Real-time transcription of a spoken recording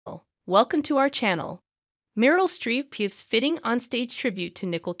welcome to our channel. Meryl Streep gives fitting onstage tribute to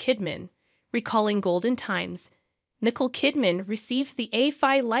Nicole Kidman, recalling golden times. Nicole Kidman received the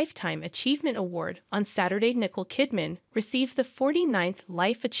AFI Lifetime Achievement Award on Saturday. Nicole Kidman received the 49th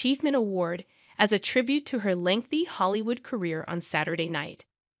Life Achievement Award as a tribute to her lengthy Hollywood career on Saturday night,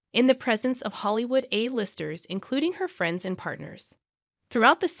 in the presence of Hollywood A-listers including her friends and partners.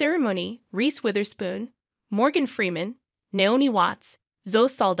 Throughout the ceremony, Reese Witherspoon, Morgan Freeman, Naomi Watts, Zoe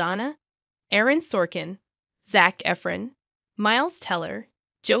Saldana, Aaron Sorkin, Zac Efron, Miles Teller,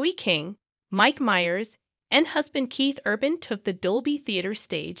 Joey King, Mike Myers, and husband Keith Urban took the Dolby Theater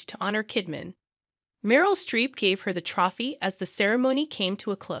stage to honor Kidman. Meryl Streep gave her the trophy as the ceremony came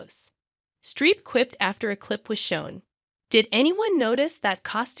to a close. Streep quipped after a clip was shown, "Did anyone notice that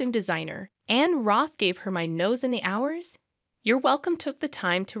costume designer Anne Roth gave her my nose in the hours? You're welcome." Took the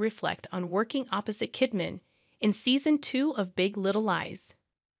time to reflect on working opposite Kidman in Season 2 of Big Little Lies.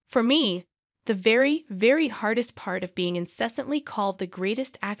 "For me, the very, very hardest part of being incessantly called the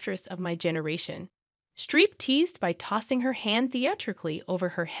greatest actress of my generation," Streep teased by tossing her hand theatrically over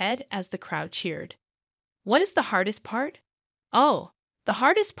her head as the crowd cheered. "What is the hardest part? Oh, the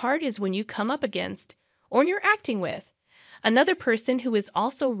hardest part is when you come up against, or you're acting with, another person who is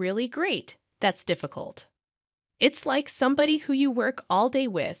also really great. That's difficult. It's like somebody who you work all day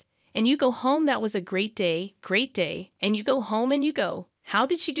with, and you go home, that was a great day, and you go home and you go, how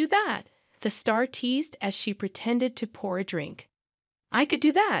did she do that?" The star teased as she pretended to pour a drink. "I could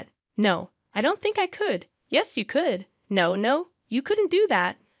do that. No, I don't think I could. Yes, you could. No, you couldn't do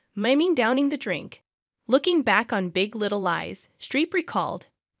that," miming downing the drink. Looking back on Big Little Lies, Streep recalled,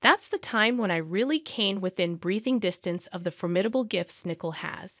 "That's the time when I really came within breathing distance of the formidable gifts Nicole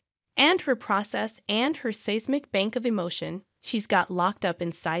has, and her process and her seismic bank of emotion she's got locked up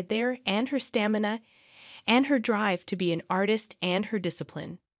inside there, and her stamina and her drive to be an artist and her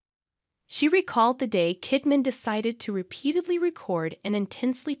discipline." She recalled the day Kidman decided to repeatedly record an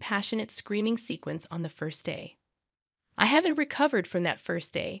intensely passionate screaming sequence on the first day. "I haven't recovered from that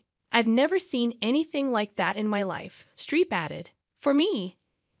first day. I've never seen anything like that in my life," Streep added. "For me,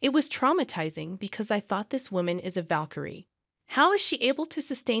 it was traumatizing because I thought this woman is a Valkyrie. How is she able to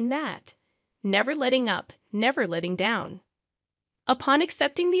sustain that? Never letting up, never letting down." Upon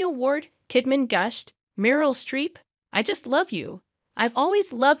accepting the award, Kidman gushed, "Meryl Streep, I just love you. I've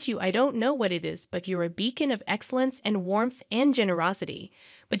always loved you. I don't know what it is, but you're a beacon of excellence and warmth and generosity.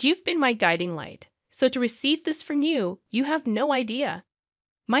 But you've been my guiding light. So to receive this from you, you have no idea.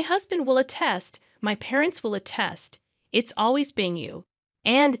 My husband will attest, my parents will attest. It's always been you,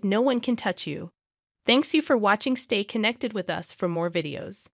 and no one can touch you. Thanks you for watching. Stay connected with us for more videos."